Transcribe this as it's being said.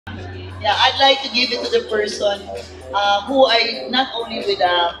Yeah, I'd like to give it to the person who I not only with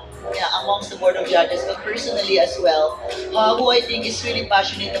amongst the board of judges, but personally as well, who I think is really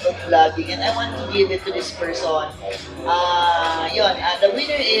passionate about vlogging, and I want to give it to this person. The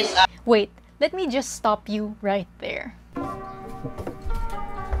winner is. Wait, let me just stop you right there.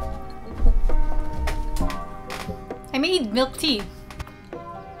 I made milk tea.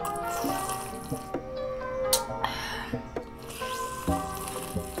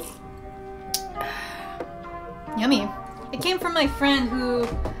 Yummy. It came from my friend who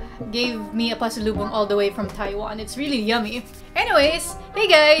gave me a pasalubong all the way from Taiwan. It's really yummy. Anyways, hey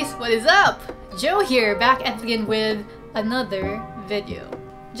guys, what is up? Joe here, back at again with another video.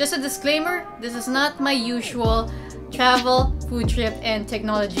 Just a disclaimer, this is not my usual travel, food trip, and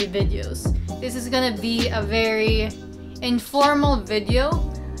technology videos. This is gonna be a very informal video,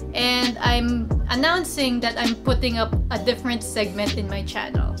 and I'm announcing that I'm putting up a different segment in my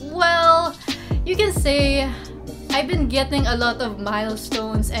channel. Well, you can say I've been getting a lot of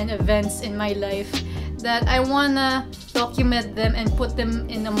milestones and events in my life that I wanna document them and put them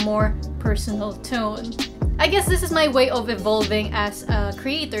in a more personal tone. I guess this is my way of evolving as a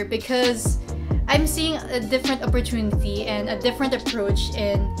creator because I'm seeing a different opportunity and a different approach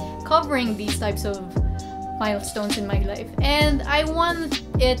in covering these types of milestones in my life, and I want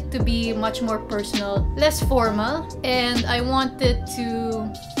it to be much more personal, less formal, and I want it to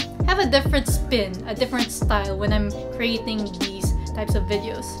have a different spin, a different style when I'm creating these types of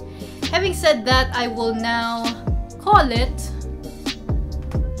videos. Having said that, I will now call it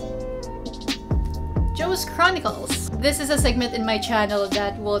Joe's Chronicles. This is a segment in my channel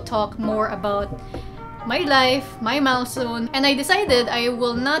that will talk more about my life, my milestone, and I decided I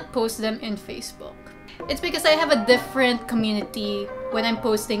will not post them in Facebook. It's because I have a different community when I'm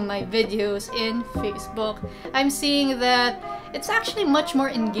posting my videos in Facebook. I'm seeing that it's actually much more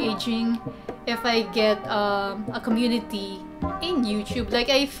engaging if I get a community in YouTube. Like,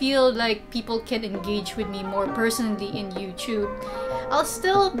 I feel like people can engage with me more personally in YouTube. I'll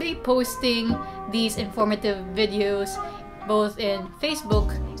still be posting these informative videos both in Facebook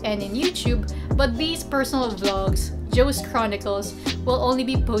and in YouTube, but these personal vlogs, Joe's Chronicles, will only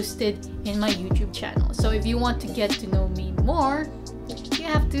be posted in my YouTube channel. So if you want to get to know me more, you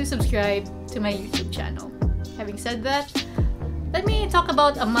have to subscribe to my YouTube channel. Having said that, let me talk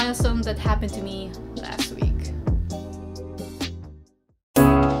about a milestone that happened to me last week.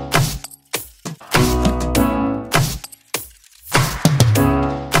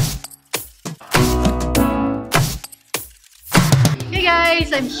 Hey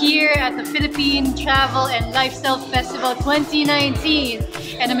guys, I'm here at the Philippine Travel and Lifestyle Festival 2019,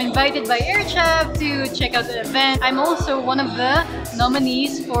 and I'm invited by AirTrav to check out the event. I'm also one of the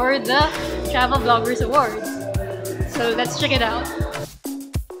nominees for the Travel Vloggers Awards. So let's check it out.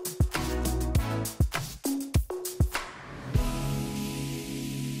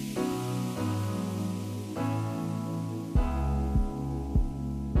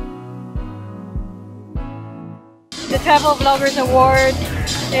 The Travel Vloggers Award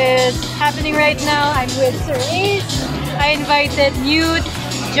is happening right now. I'm with Sir Ace. I invited Newt,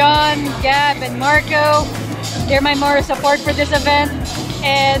 John, Gab, and Marco. They're my moral support for this event.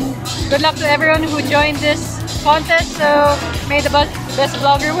 And good luck to everyone who joined this contest. So may the best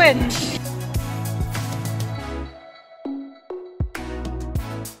vlogger win.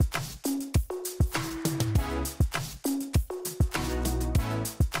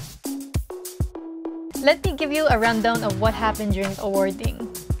 Let me give you a rundown of what happened during awarding.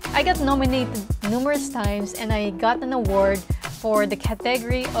 I got nominated numerous times and I got an award for the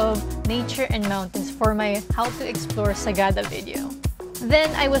category of Nature and Mountains for my How to Explore Sagada video. Then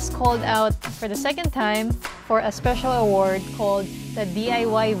I was called out for the second time for a special award called the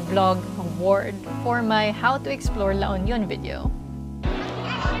DIY Vlog Award for my How to Explore La Union video.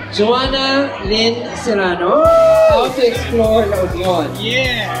 Joanna Lynn Serrano, How to Explore La Union.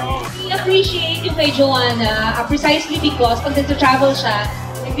 Yeah! We appreciate yung kay Joanna precisely because pag nag-travel siya,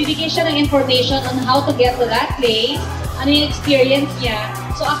 nagbibigay siya ng information on how to get to that place, ano yung experience niya.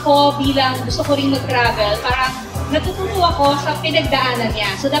 So ako bilang gusto ko rin mag-travel, parang natututo ako sa pinagdaanan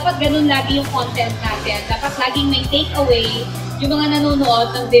niya. So dapat ganun lagi yung content natin. Dapat laging may takeaway yung mga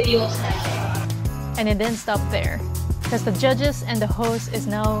nanonood ng videos natin. And it didn't stop there, because the judges and the host is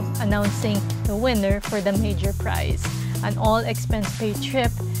now announcing the winner for the major prize, an all-expense-paid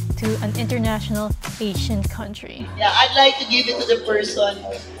trip to an international Asian country. Yeah, I'd like to give it to the person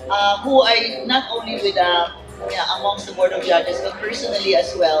who I not only with amongst the board of judges, but personally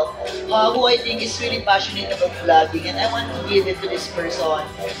as well, who I think is really passionate about vlogging, and I want to give it to this person.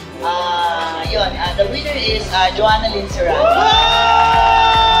 The winner is Joanna Lynn Serrano.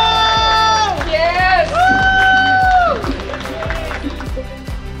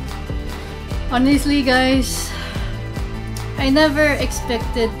 Honestly, guys, I never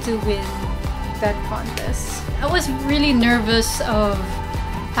expected to win that contest. I was really nervous of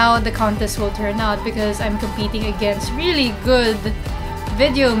how the contest will turn out because I'm competing against really good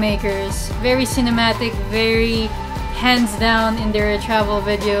video makers, very cinematic, very hands down in their travel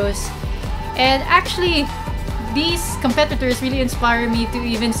videos. And actually, these competitors really inspire me to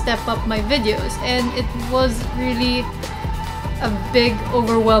even step up my videos, and it was really a big,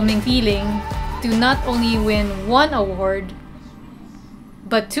 overwhelming feeling to not only win one award,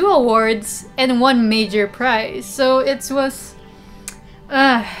 but 2 awards and 1 major prize. So it was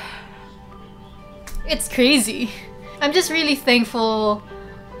it's crazy. I'm just really thankful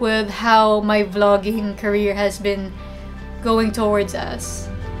with how my vlogging career has been going towards us.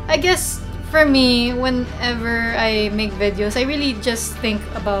 I guess for me, whenever I make videos, I really just think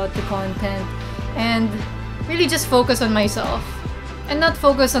about the content and really just focus on myself and not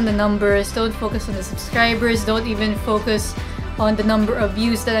focus on the numbers, don't focus on the subscribers, don't even focus on the number of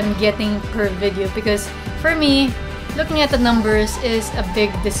views that I'm getting per video, because for me, looking at the numbers is a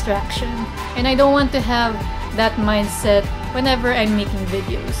big distraction and I don't want to have that mindset whenever I'm making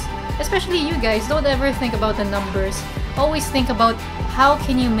videos. Especially you guys, don't ever think about the numbers. Always think about how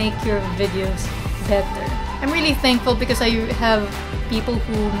can you make your videos better. I'm really thankful because I have people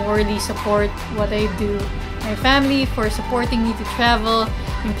who morally support what I do. My family for supporting me to travel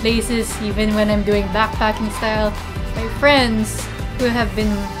in places even when I'm doing backpacking style. My friends who have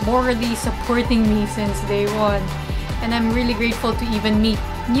been morally supporting me since day one. And I'm really grateful to even meet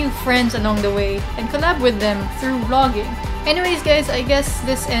new friends along the way and collab with them through vlogging. Anyways guys, I guess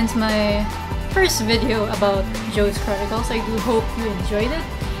this ends my first video about Joe's Chronicles. I do hope you enjoyed it,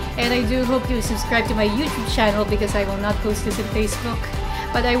 and I do hope you subscribe to my YouTube channel because I will not post this in Facebook,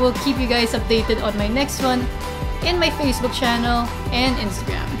 but I will keep you guys updated on my next one in my Facebook channel and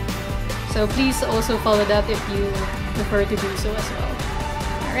Instagram. So please also follow that if you prefer to do so as well.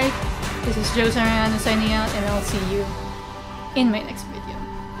 Alright, this is Joe Serrano signing out, and I'll see you in my next video.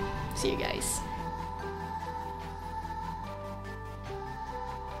 See you guys.